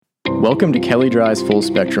Welcome to Kelly Drye's Full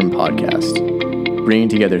Spectrum podcast, bringing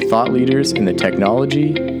together thought leaders in the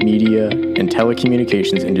technology, media, and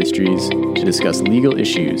telecommunications industries to discuss legal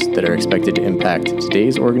issues that are expected to impact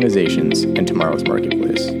today's organizations and tomorrow's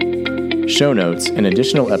marketplace. Show notes and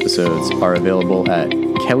additional episodes are available at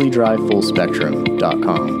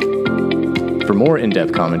kellydryfullspectrum.com. For more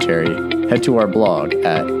in-depth commentary, head to our blog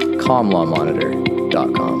at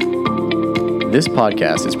comlawmonitor.com. This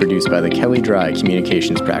podcast is produced by the Kelly Drye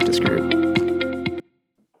Communications Practice Group.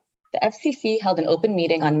 The FCC held an open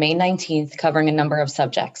meeting on May 19th covering a number of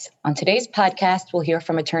subjects. On today's podcast, we'll hear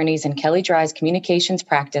from attorneys in Kelly Drye's communications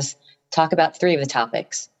practice talk about three of the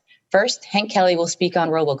topics. First, Hank Kelly will speak on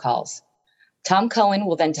robocalls. Tom Cohen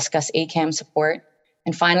will then discuss ACAM support.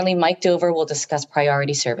 And finally, Mike Dover will discuss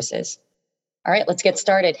priority services. All right, let's get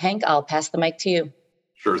started. Hank, I'll pass the mic to you.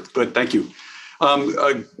 Sure, good, thank you.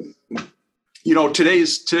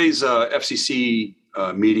 Today's FCC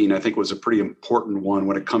meeting, I think, was a pretty important one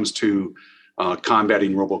when it comes to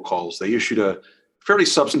combating robocalls. They issued a fairly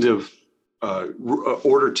substantive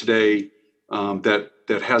order today that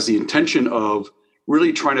has the intention of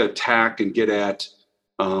really trying to attack and get at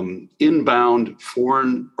inbound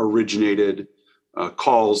foreign-originated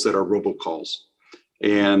calls that are robocalls.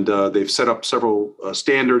 And they've set up several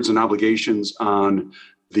standards and obligations on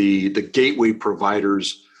the gateway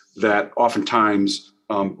providers that oftentimes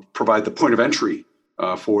provide the point of entry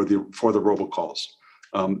for the robocalls.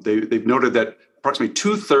 They've noted that approximately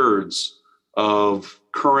 2/3 of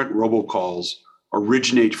current robocalls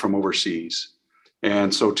originate from overseas,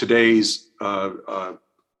 and so today's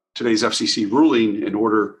FCC ruling in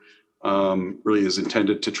order really is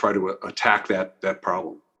intended to try to attack that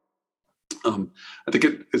problem. I think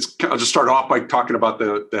I'll just start off by talking about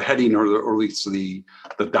the heading or at least the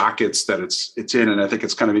dockets that it's in, and I think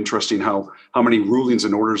it's kind of interesting how many rulings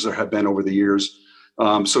and orders there have been over the years.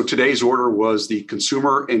 So today's order was the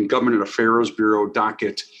Consumer and Government Affairs Bureau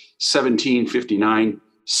docket 1759,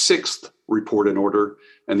 6th report and order,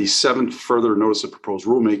 and the 7th further notice of proposed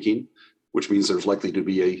rulemaking, which means there's likely to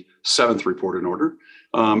be a 7th report and order,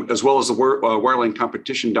 as well as the Wireline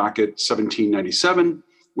Competition docket 1797,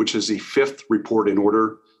 which is the 5th report in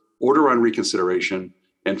order on reconsideration,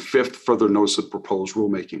 and 5th further notice of proposed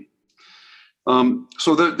rulemaking.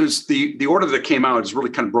 So there's the order that came out is really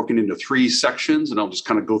kind of broken into 3 sections, and I'll just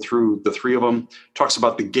kind of go through the 3 of them. Talks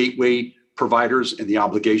about the gateway providers and the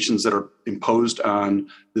obligations that are imposed on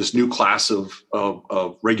this new class of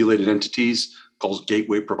regulated entities called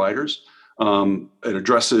gateway providers. It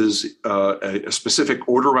addresses a specific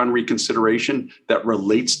order on reconsideration that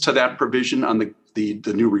relates to that provision on the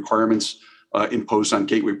new requirements imposed on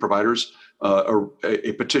gateway providers,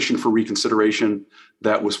 a petition for reconsideration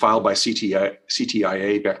that was filed by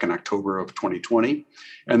CTIA back in October of 2020.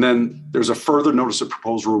 And then there's a further notice of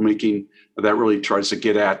proposed rulemaking that really tries to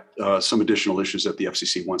get at some additional issues that the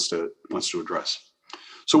FCC wants to address.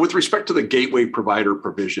 So with respect to the gateway provider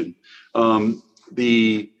provision, as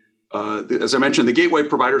I mentioned, the gateway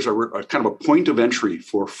providers are kind of a point of entry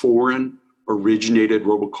for foreign originated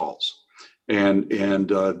robocalls. And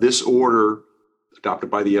this order adopted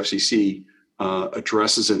by the FCC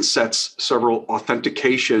addresses and sets several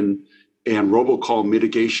authentication and robocall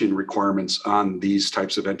mitigation requirements on these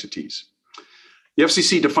types of entities. The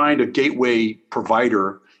FCC defined a gateway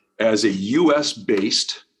provider as a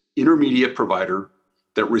US-based intermediate provider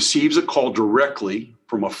that receives a call directly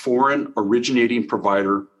from a foreign originating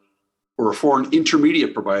provider or a foreign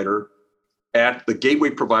intermediate provider at the gateway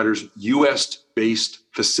provider's US-based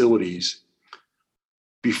facilities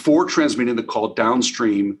before transmitting the call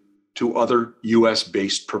downstream to other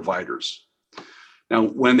US-based providers. Now,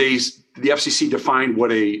 when the FCC defined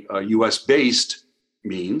what a US-based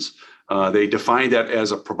means, they defined that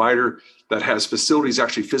as a provider that has facilities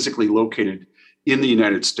actually physically located in the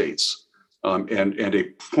United States, and a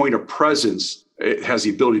point of presence. It has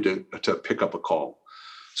the ability to pick up a call.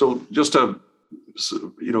 So just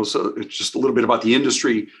it's just a little bit about the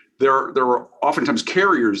industry. There are oftentimes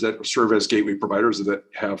carriers that serve as gateway providers that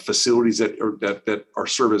have facilities that are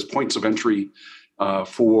serve as points of entry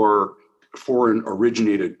for foreign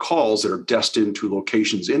originated calls that are destined to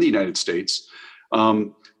locations in the United States.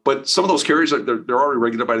 But some of those carriers they're already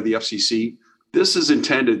regulated by the FCC.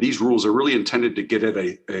 These rules are really intended to get at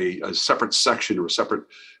a separate section or a separate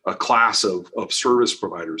class of service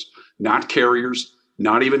providers, not carriers,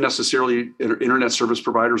 not even necessarily internet service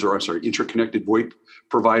providers, interconnected VoIP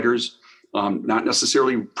providers, not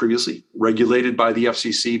necessarily previously regulated by the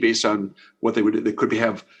FCC based on what they would do. They could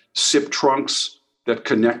have SIP trunks that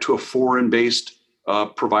connect to a foreign-based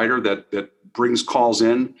provider that brings calls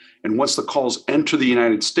in. And once the calls enter the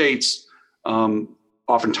United States,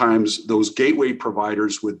 oftentimes those gateway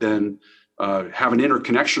providers would then have an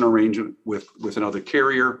interconnection arrangement with another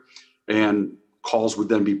carrier, and calls would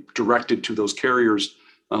then be directed to those carriers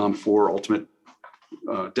for ultimate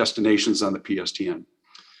destinations on the PSTN.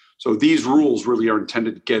 So these rules really are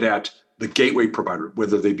intended to get at the gateway provider,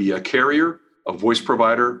 whether they be a carrier, a voice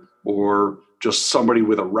provider, or just somebody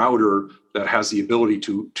with a router that has the ability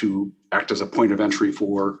to act as a point of entry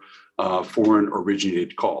for foreign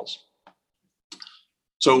originated calls.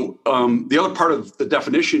 So the other part of the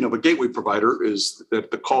definition of a gateway provider is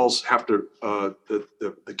that the calls have to,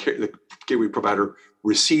 the gateway provider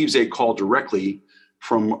receives a call directly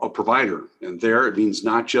from a provider. And there it means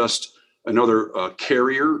not just another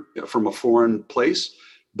carrier from a foreign place,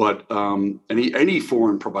 but any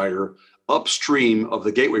foreign provider upstream of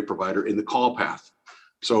the gateway provider in the call path.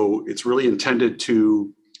 So it's really intended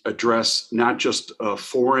to address not just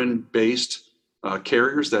foreign-based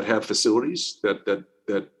carriers that have facilities that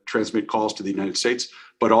transmit calls to the United States,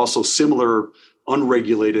 but also similar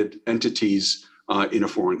unregulated entities in a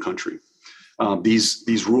foreign country.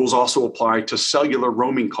 These rules also apply to cellular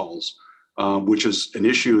roaming calls, which is an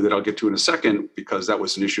issue that I'll get to in a second, because that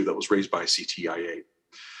was an issue that was raised by CTIA.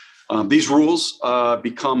 These rules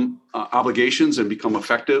become obligations and become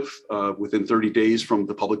effective within 30 days from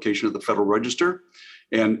the publication of the Federal Register.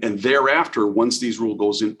 And thereafter, once these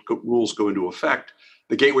rules go into effect,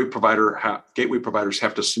 the gateway providers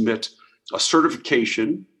have to submit a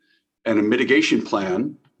certification and a mitigation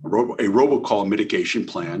plan, a robocall mitigation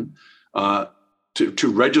plan,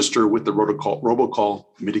 to register with the robocall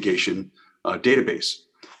mitigation database.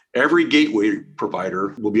 Every gateway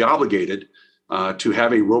provider will be obligated to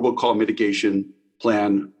have a robocall mitigation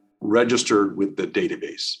plan registered with the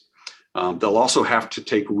database. They'll also have to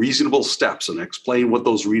take reasonable steps and explain what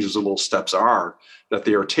those reasonable steps are that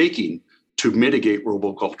they are taking to mitigate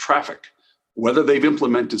robocall traffic, whether they've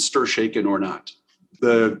implemented STIR/SHAKEN or not.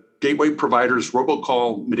 The gateway providers'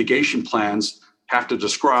 robocall mitigation plans have to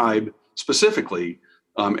describe specifically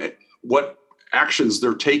what actions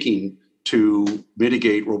they're taking to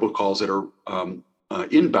mitigate robocalls that are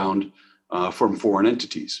inbound from foreign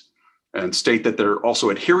entities, and state that they're also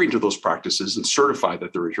adhering to those practices and certify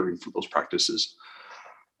that they're adhering to those practices.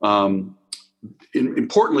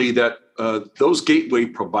 Importantly, that those gateway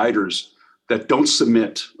providers that don't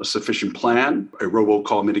submit a sufficient plan, a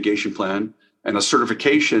robocall mitigation plan, and a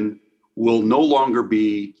certification will no longer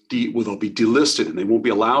be, they'll be delisted, and they won't be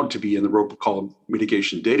allowed to be in the robocall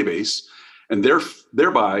mitigation database, and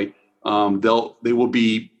thereby they will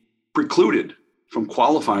be precluded from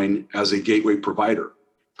qualifying as a gateway provider.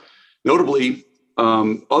 Notably,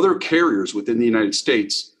 other carriers within the United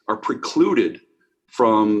States are precluded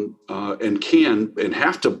from and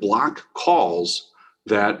have to block calls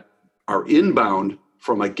that are inbound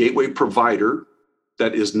from a gateway provider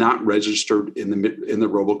that is not registered in the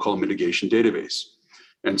robocall mitigation database.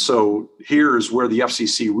 And so here's where the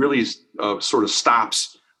FCC really sort of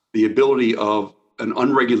stops the ability of an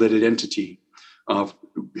unregulated entity of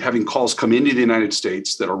having calls come into the United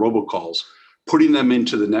States that are robocalls, putting them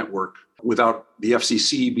into the network without the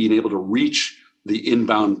FCC being able to reach the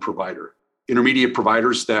inbound provider. Intermediate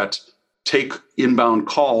providers that take inbound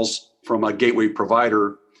calls from a gateway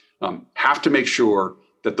provider have to make sure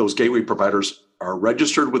that those gateway providers are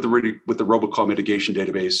registered with the robocall mitigation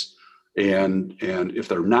database, and if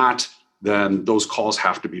they're not, then those calls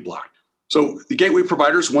have to be blocked. So the gateway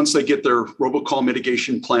providers, once they get their robocall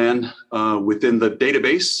mitigation plan within the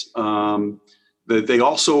database, they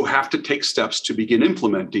also have to take steps to begin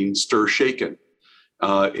implementing STIR/SHAKEN,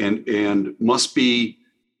 and must be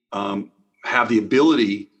have the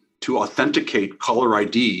ability to authenticate caller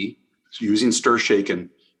ID using STIR/SHAKEN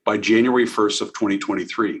by January 1st of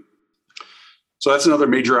 2023. So that's another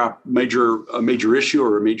major issue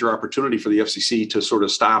or a major opportunity for the FCC to sort of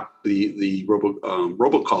stop the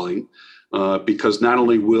robocalling, because not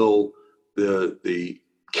only will the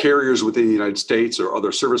carriers within the United States or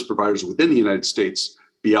other service providers within the United States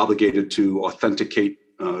be obligated to authenticate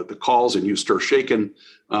the calls and use STIR/SHAKEN,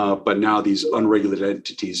 but now these unregulated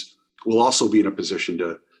entities will also be in a position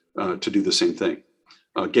to do the same thing.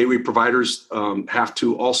 Gateway providers have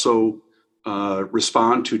to also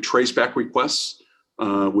respond to traceback requests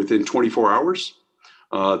within 24 hours.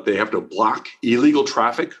 They have to block illegal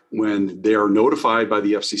traffic when they are notified by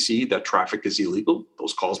the FCC that traffic is illegal.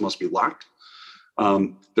 Those calls must be blocked.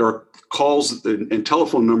 There are calls and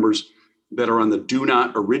telephone numbers that are on the do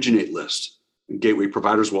not originate list. And gateway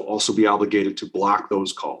providers will also be obligated to block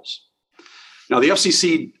those calls. Now, the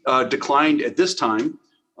FCC declined at this time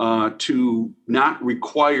to not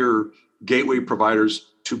require gateway providers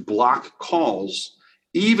to block calls,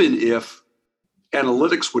 even if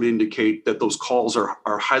analytics would indicate that those calls are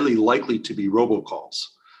highly likely to be robocalls.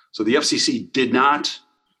 So the FCC did not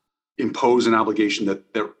impose an obligation that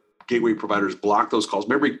gateway providers block those calls.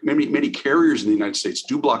 Many carriers in the United States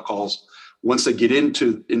do block calls once they get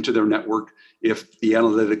into their network if the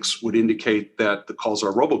analytics would indicate that the calls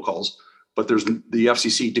are robocalls. But the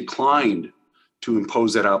FCC declined to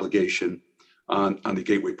impose that obligation on the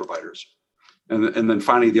gateway providers. And then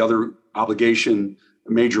finally, the other obligation,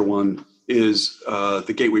 a major one, is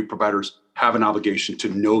the gateway providers have an obligation to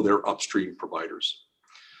know their upstream providers.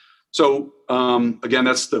 So again,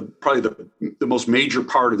 that's probably the most major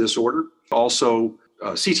part of this order. Also,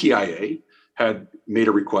 CTIA had made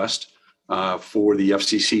a request for the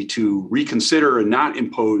FCC to reconsider and not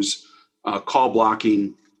impose call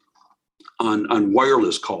blocking on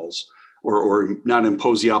wireless calls, or not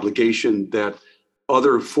impose the obligation that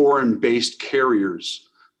other foreign-based carriers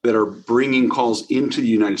that are bringing calls into the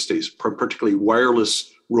United States, particularly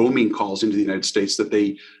wireless roaming calls into the United States, that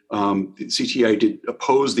CTIA did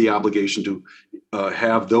oppose the obligation to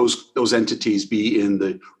have those entities be in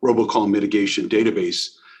the robocall mitigation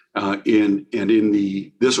database. In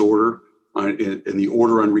this order, in the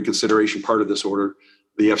order on reconsideration part of this order,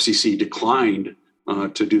 the FCC declined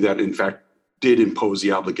to do that. In fact, did impose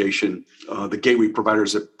the obligation. The gateway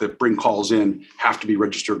providers that bring calls in have to be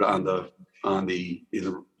registered in the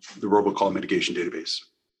robocall mitigation database.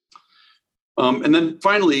 And then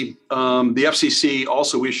finally, the FCC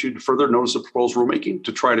also issued further notice of proposed rulemaking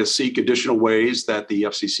to try to seek additional ways that the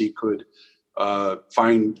FCC could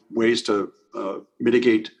find ways to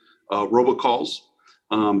mitigate robocalls.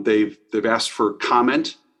 They've asked for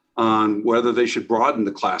comment on whether they should broaden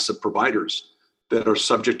the class of providers that are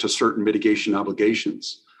subject to certain mitigation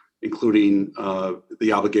obligations, including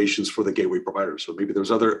the obligations for the gateway providers. So maybe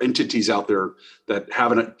there's other entities out there that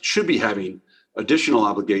should be having additional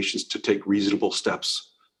obligations to take reasonable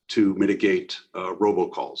steps to mitigate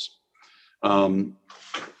robocalls.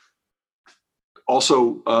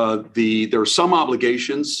 Also, there are some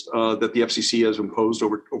obligations that the FCC has imposed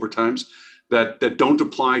over times that don't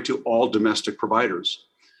apply to all domestic providers.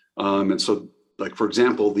 And so, like, for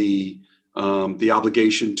example, the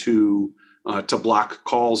obligation to block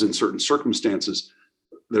calls in certain circumstances.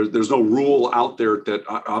 There's no rule out there that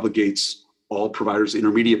obligates all providers,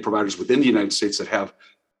 intermediate providers within the United States that have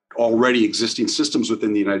already existing systems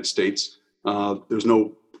within the United States. There's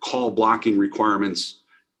no call blocking requirements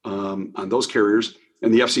on those carriers,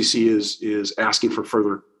 and the FCC is asking for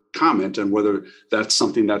further comment on whether that's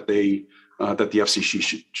something that the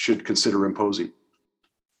FCC should consider imposing.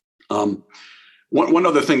 One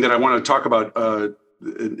other thing that I want to talk about,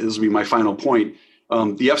 this will be my final point.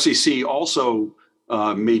 The FCC also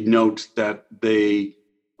made note that they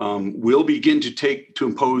will begin to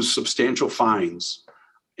impose substantial fines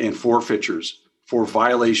and forfeitures for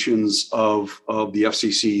violations of the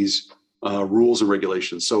FCC's rules and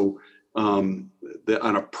regulations. So on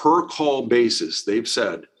a per call basis, they've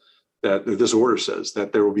said that this order says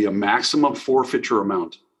that there will be a maximum forfeiture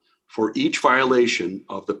amount for each violation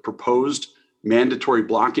of the proposed mandatory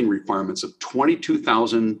blocking requirements of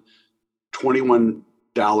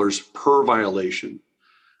 $22,021 per violation.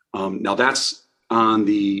 Now that's on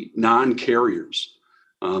the non-carriers.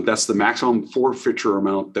 That's the maximum forfeiture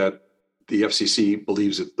amount that the FCC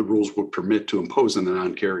believes that the rules would permit to impose on the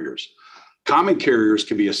non-carriers. Common carriers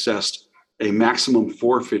can be assessed a maximum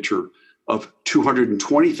forfeiture of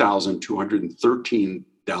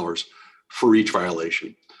 $220,213 for each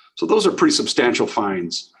violation. So those are pretty substantial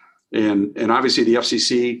fines. And obviously the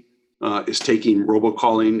FCC is taking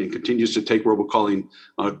robocalling and continues to take robocalling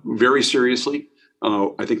very seriously.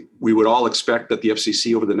 I think we would all expect that the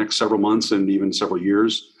FCC over the next several months and even several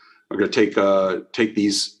years are going to take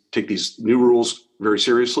these new rules very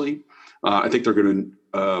seriously. I think they're going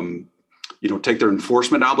to take their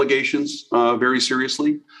enforcement obligations very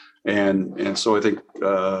seriously, and so I think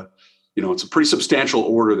it's a pretty substantial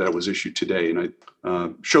order that was issued today, and it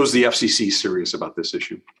shows the FCC serious about this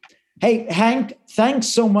issue. Hey, Hank, thanks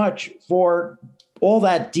so much for all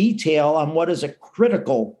that detail on what is a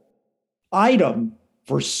critical item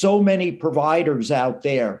for so many providers out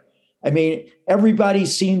there. I mean,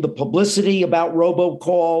 everybody's seen the publicity about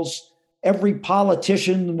robocalls. Every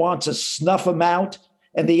politician wants to snuff them out.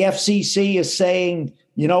 And the FCC is saying,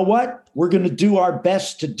 you know what? We're going to do our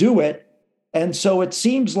best to do it. And so it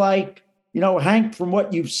seems like, Hank, from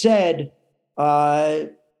what you've said,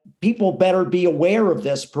 people better be aware of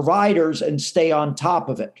this, providers, and stay on top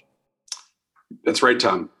of it. That's right,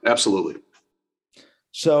 Tom. Absolutely.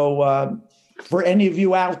 So for any of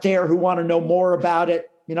you out there who want to know more about it,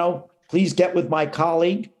 please get with my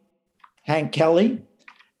colleague, Hank Kelly.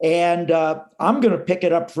 And I'm going to pick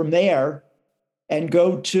it up from there and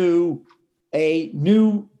go to a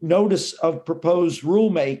new notice of proposed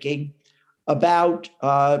rulemaking about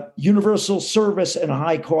universal service in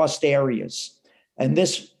high-cost areas. And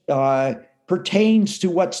this pertains to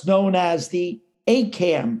what's known as the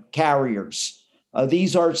ACAM carriers.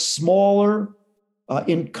 These are smaller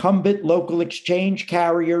incumbent local exchange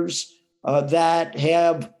carriers that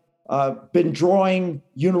have been drawing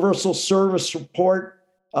universal service support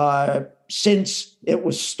since it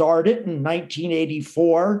was started in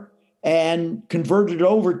 1984 and converted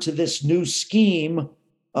over to this new scheme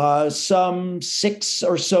some 6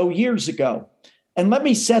 or so years ago. And let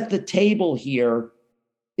me set the table here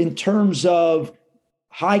in terms of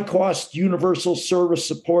high-cost universal service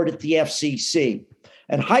support at the FCC.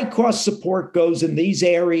 And high-cost support goes in these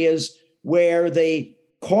areas where the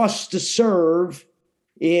cost to serve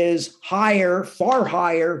is higher, far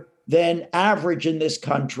higher than average in this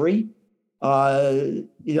country.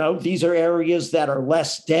 These are areas that are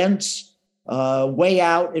less dense, way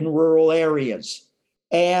out in rural areas.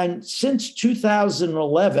 And since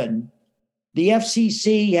 2011, the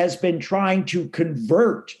FCC has been trying to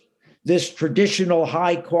convert this traditional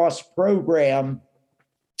high-cost program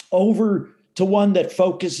over to one that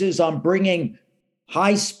focuses on bringing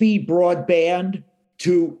high-speed broadband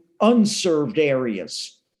to unserved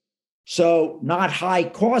areas. So not high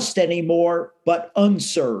cost anymore, but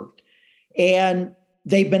unserved. And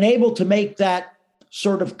they've been able to make that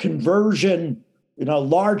sort of conversion,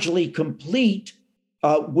 largely complete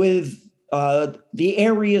with the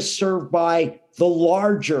areas served by the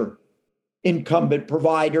larger incumbent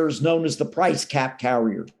providers known as the price cap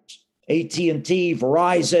carriers, AT&T,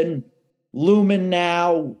 Verizon, Lumen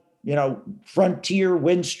now, Frontier,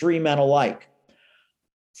 Windstream, and alike.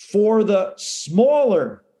 For the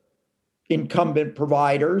smaller incumbent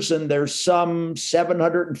providers, and there's some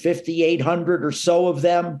 750, 800 or so of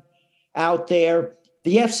them out there,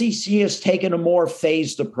 the FCC has taken a more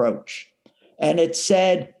phased approach. And it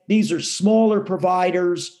said these are smaller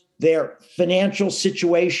providers, their financial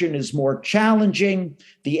situation is more challenging,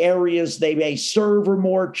 the areas they may serve are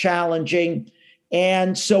more challenging.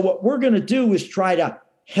 And so what we're going to do is try to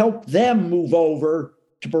help them move over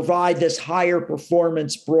to provide this higher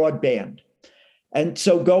performance broadband. And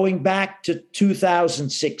so going back to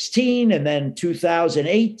 2016 and then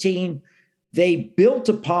 2018, they built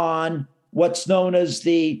upon what's known as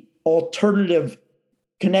the Alternative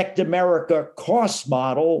Connect America Cost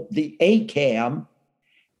Model, the ACAM,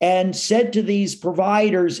 and said to these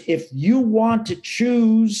providers, if you want to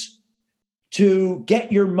choose to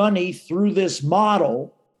get your money through this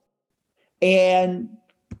model and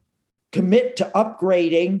commit to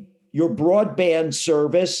upgrading your broadband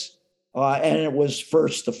service, and it was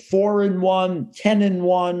first the 4-in-1,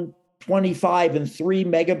 10-in-1, 25 and 3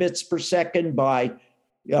 megabits per second by,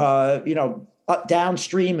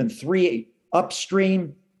 downstream and 3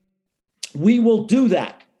 upstream. We will do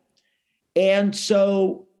that. And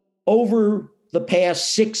so over the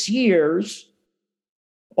past 6 years,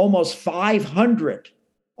 almost 500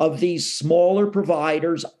 of these smaller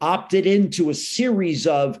providers opted into a series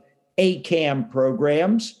of ACAM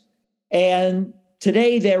programs. And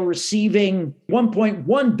today they're receiving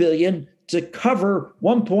 $1.1 billion to cover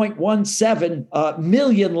 1.17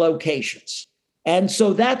 million locations. And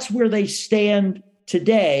so that's where they stand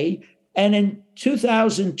today. And in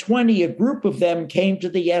 2020, a group of them came to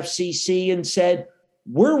the FCC and said,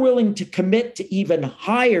 we're willing to commit to even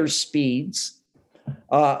higher speeds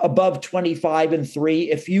above 25 and 3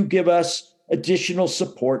 if you give us additional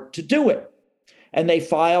support to do it. And they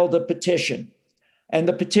filed a petition. And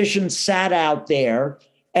the petition sat out there.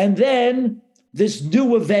 And then this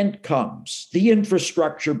new event comes, the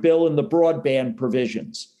infrastructure bill and the broadband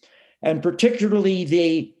provisions, and particularly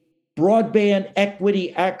the Broadband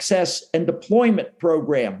Equity Access and Deployment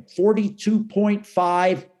Program,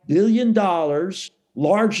 $42.5 billion,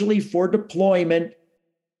 largely for deployment.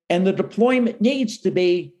 And the deployment needs to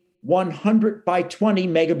be 100 by 20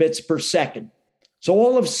 megabits per second. So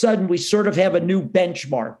all of a sudden, we sort of have a new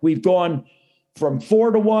benchmark. We've gone from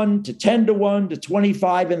 4-to-1 to 10-to-1 to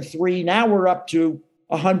 25 and 3. Now we're up to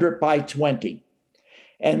 100 by 20.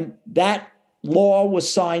 And that law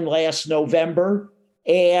was signed last November.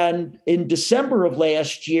 And in December of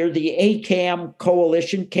last year, the ACAM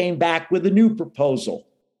coalition came back with a new proposal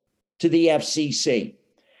to the FCC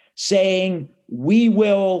saying we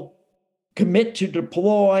will commit to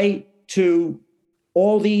deploy to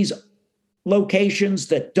all these locations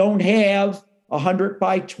that don't have 100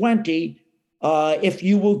 by 20 if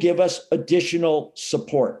you will give us additional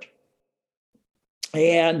support.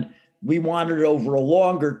 And we want it over a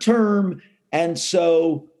longer term. And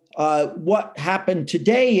so What happened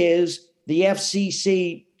today is the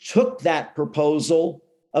FCC took that proposal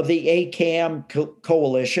of the ACAM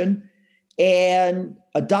coalition and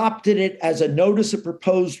adopted it as a notice of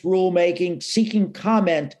proposed rulemaking, seeking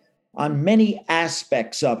comment on many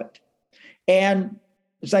aspects of it. And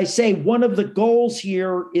as I say, one of the goals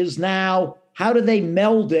here is now how do they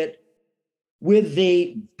meld it with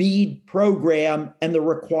the BEAD program and the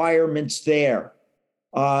requirements there?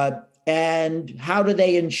 And how do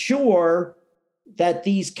they ensure that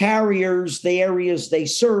these carriers, the areas they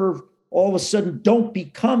serve, all of a sudden don't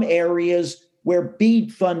become areas where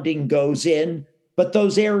BEAD funding goes in, but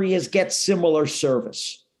those areas get similar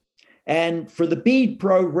service? And for the BEAD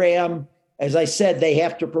program, as I said, they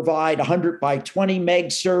have to provide 100 by 20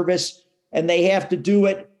 meg service, and they have to do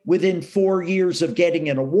it within 4 years of getting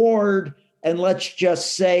an award. And let's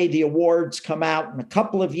just say the awards come out in a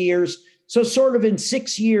couple of years. So sort of in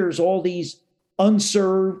 6 years, all these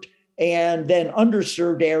unserved and then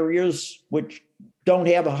underserved areas, which don't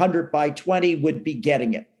have 100 by 20, would be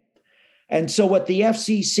getting it. And so what the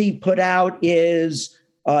FCC put out is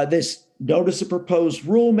this notice of proposed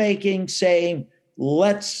rulemaking saying,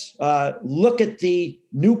 let's look at the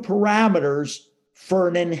new parameters for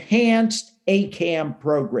an enhanced ACAM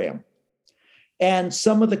program. And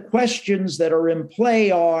some of the questions that are in play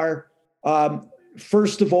are,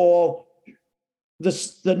 first of all,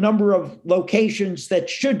 the number of locations that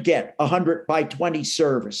should get 100 by 20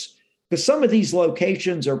 service, because some of these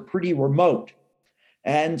locations are pretty remote.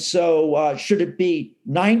 And so should it be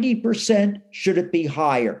 90%? Should it be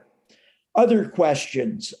higher? Other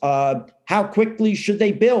questions, how quickly should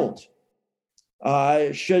they build?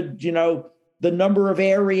 Should, the number of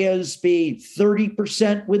areas be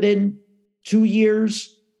 30% within 2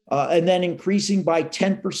 years and then increasing by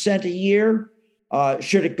 10% a year?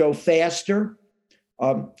 Should it go faster?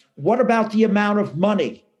 What about the amount of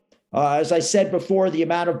money? As I said before, the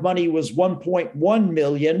amount of money was $1.1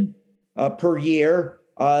 million per year.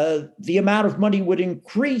 The amount of money would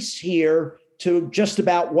increase here to just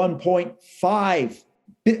about 1.5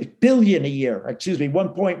 billion a year.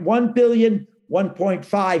 1.1 billion,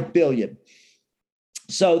 1.5 billion.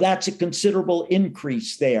 So that's a considerable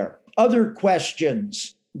increase there. Other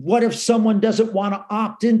questions. What if someone doesn't want to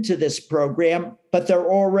opt into this program, but they're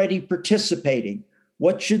already participating?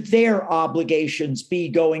 What should their obligations be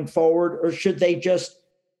going forward, or should they just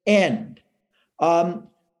end?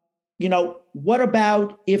 What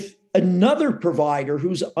about if another provider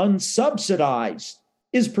who's unsubsidized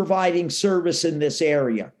is providing service in this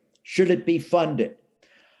area? Should it be funded?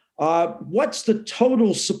 What's the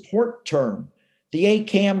total support term? The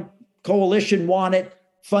ACAM coalition wanted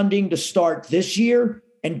funding to start this year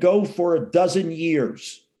and go for 12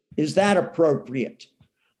 years. Is that appropriate?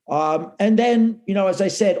 And then, as I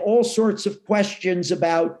said, all sorts of questions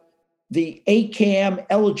about the ACAM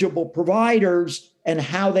eligible providers and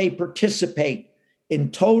how they participate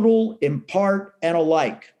in total, in part, and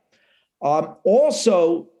alike.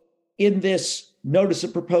 Also, in this notice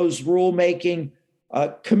of proposed rulemaking,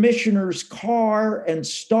 Commissioners Carr and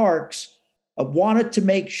Starks wanted to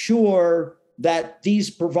make sure that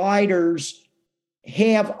these providers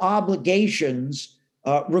have obligations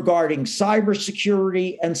regarding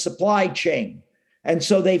cybersecurity and supply chain. And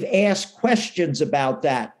so they've asked questions about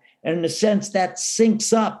that. And in a sense, that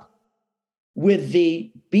syncs up with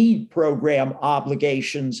the BEAD program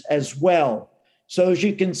obligations as well. So as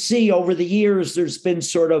you can see, over the years, there's been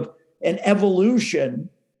sort of an evolution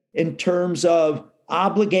in terms of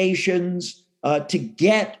obligations to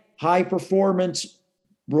get high performance,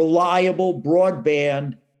 reliable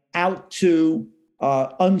broadband out to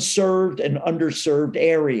unserved and underserved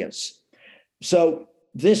areas. So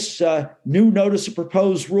this new notice of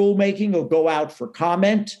proposed rulemaking will go out for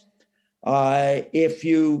comment. If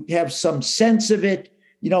you have some sense of it,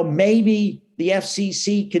 maybe the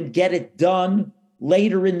FCC can get it done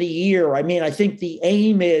later in the year. I think the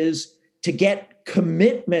aim is to get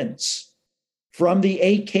commitments from the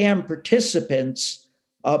ACAM participants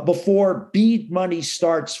before BEAD money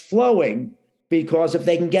starts flowing, because if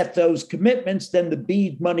they can get those commitments, then the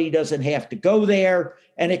BEAD money doesn't have to go there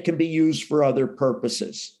and it can be used for other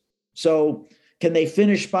purposes. So can they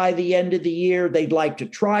finish by the end of the year? They'd like to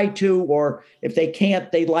try to, or if they can't,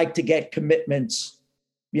 they'd like to get commitments,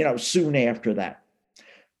 soon after that.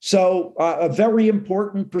 So a very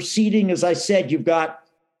important proceeding. As I said, you've got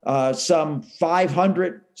some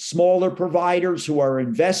 500 smaller providers who are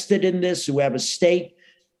invested in this, who have a stake.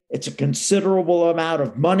 It's a considerable amount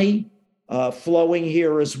of money flowing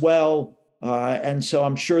here as well. And so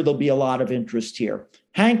I'm sure there'll be a lot of interest here.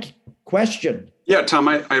 Hank, question. Yeah, Tom,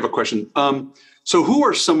 I have a question. So who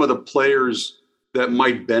are some of the players that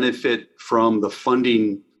might benefit from the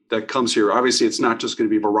funding that comes here? Obviously, it's not just going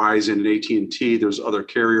to be Verizon and AT&T. There's other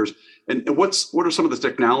carriers. And what are some of the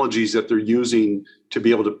technologies that they're using to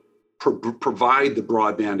be able to provide the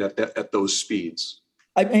broadband at those speeds?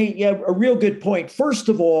 I mean, yeah, a real good point. First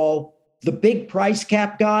of all, the big price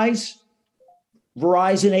cap guys,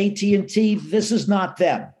 Verizon, AT&T, this is not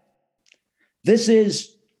them. This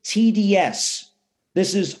is TDS.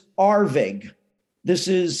 This is Arvig. This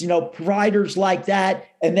is, providers like that,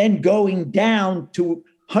 and then going down to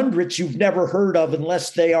hundreds you've never heard of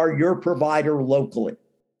unless they are your provider locally.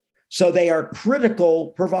 So they are critical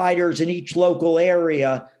providers in each local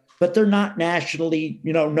area, but they're not nationally,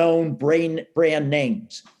 known brand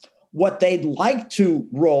names. What they'd like to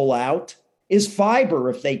roll out is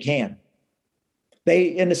fiber if they can. They,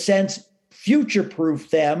 in a sense,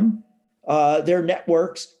 future-proof them, their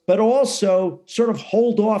networks, but also sort of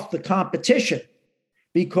hold off the competition.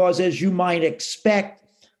 Because as you might expect,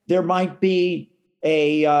 there might be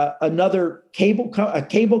another cable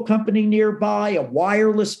company nearby, a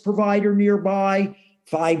wireless provider nearby,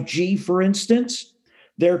 5G, for instance.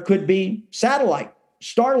 There could be satellite,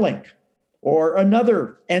 Starlink, or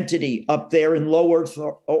another entity up there in low Earth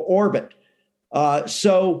orbit.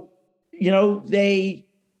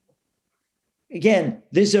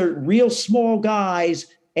 These are real small guys.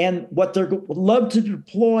 And what they love to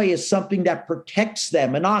deploy is something that protects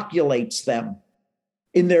them, inoculates them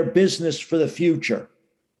in their business for the future.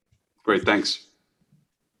 Great, thanks.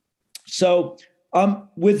 So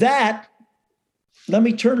with that, let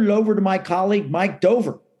me turn it over to my colleague, Mike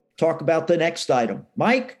Dover, talk about the next item.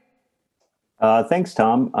 Mike? Thanks,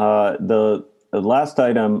 Tom. The last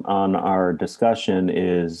item on our discussion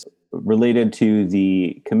is related to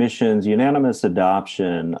the Commission's unanimous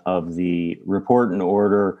adoption of the report and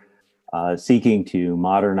order seeking to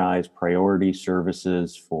modernize priority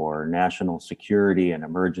services for national security and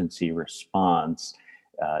emergency response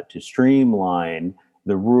to streamline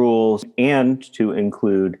the rules and to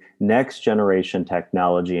include next generation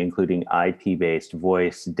technology, including IP-based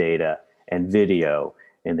voice, data, and video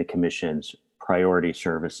in the Commission's priority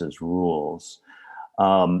services rules.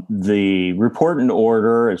 The report and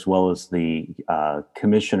order, as well as the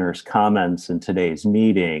commissioner's comments in today's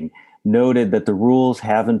meeting, noted that the rules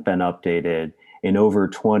haven't been updated in over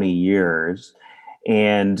 20 years,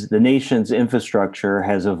 and the nation's infrastructure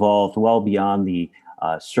has evolved well beyond the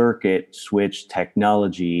circuit switch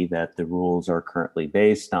technology that the rules are currently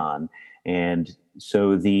based on. And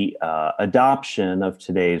so the adoption of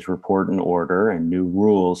today's report and order and new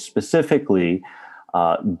rules specifically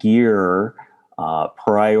gear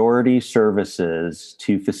priority services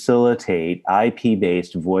to facilitate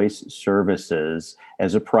IP-based voice services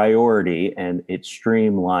as a priority, and it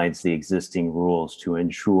streamlines the existing rules to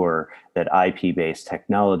ensure that IP-based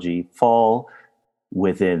technology fall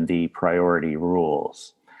within the priority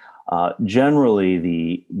rules. Generally,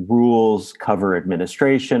 the rules cover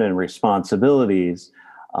administration and responsibilities,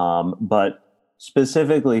 but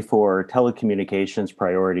specifically for telecommunications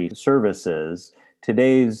priority services,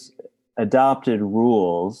 today's adopted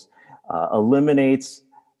rules eliminates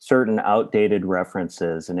certain outdated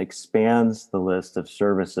references and expands the list of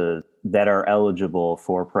services that are eligible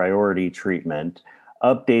for priority treatment,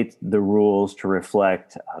 updates the rules to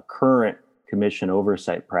reflect current Commission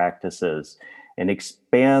oversight practices, and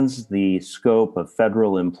expands the scope of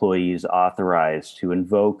federal employees authorized to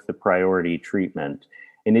invoke the priority treatment.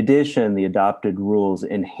 In addition, the adopted rules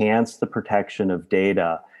enhance the protection of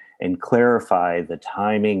data and clarify the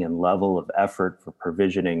timing and level of effort for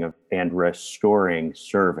provisioning and restoring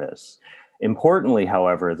service. Importantly,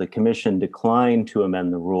 however, the Commission declined to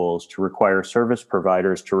amend the rules to require service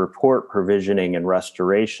providers to report provisioning and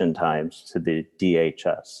restoration times to the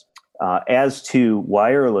DHS. As to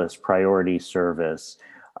wireless priority service,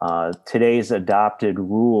 today's adopted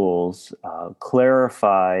rules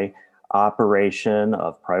clarify operation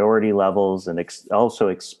of priority levels and also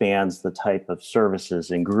expands the type of services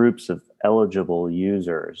and groups of eligible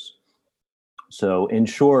users. So in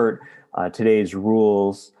short, today's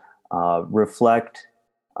rules reflect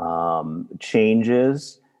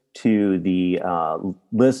changes to the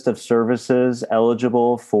list of services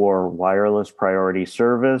eligible for wireless priority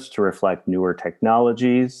service to reflect newer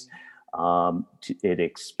technologies. It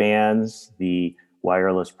expands the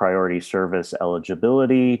wireless priority service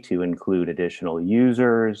eligibility to include additional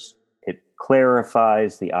users. It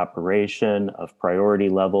clarifies the operation of priority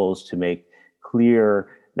levels to make clear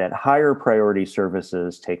that higher priority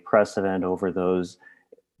services take precedent over those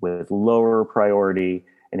with lower priority.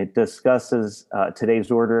 And it discusses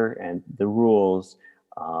today's order and the rules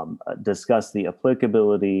discuss the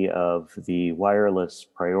applicability of the wireless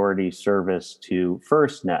priority service to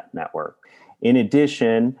FirstNet network. In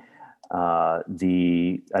addition,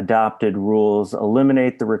 the adopted rules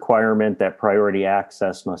eliminate the requirement that priority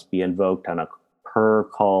access must be invoked on a per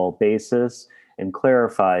call basis and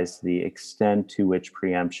clarifies the extent to which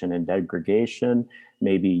preemption and degradation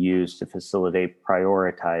may be used to facilitate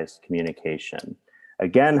prioritized communication.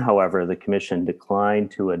 Again, however, the Commission declined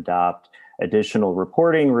to adopt additional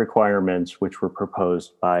reporting requirements which were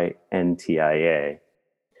proposed by NTIA.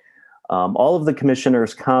 All of the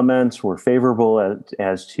commissioners' comments were favorable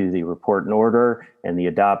as to the report and order and the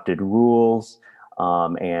adopted rules,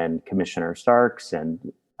 and Commissioner Starks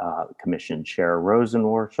and Commission Chair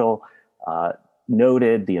Rosenworcel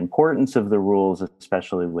noted the importance of the rules,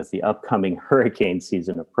 especially with the upcoming hurricane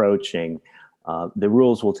season approaching. The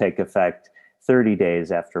rules will take effect 30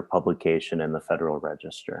 days after publication in the Federal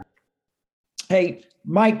Register. Hey,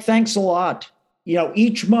 Mike, thanks a lot.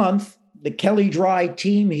 Each month, the Kelly Dry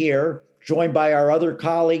team here, joined by our other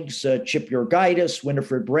colleagues, Chip Yorgaitis,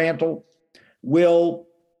 Winifred Brantle, will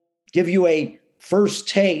give you a first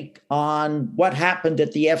take on what happened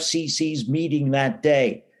at the FCC's meeting that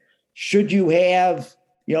day. Should you have,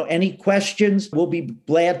 any questions, we'll be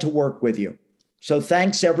glad to work with you. So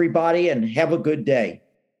thanks, everybody, and have a good day.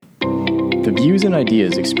 The views and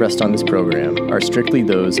ideas expressed on this program are strictly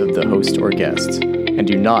those of the host or guests and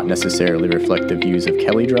do not necessarily reflect the views of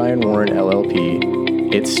Kelly Dry & Warren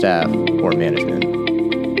LLP, its staff, or management.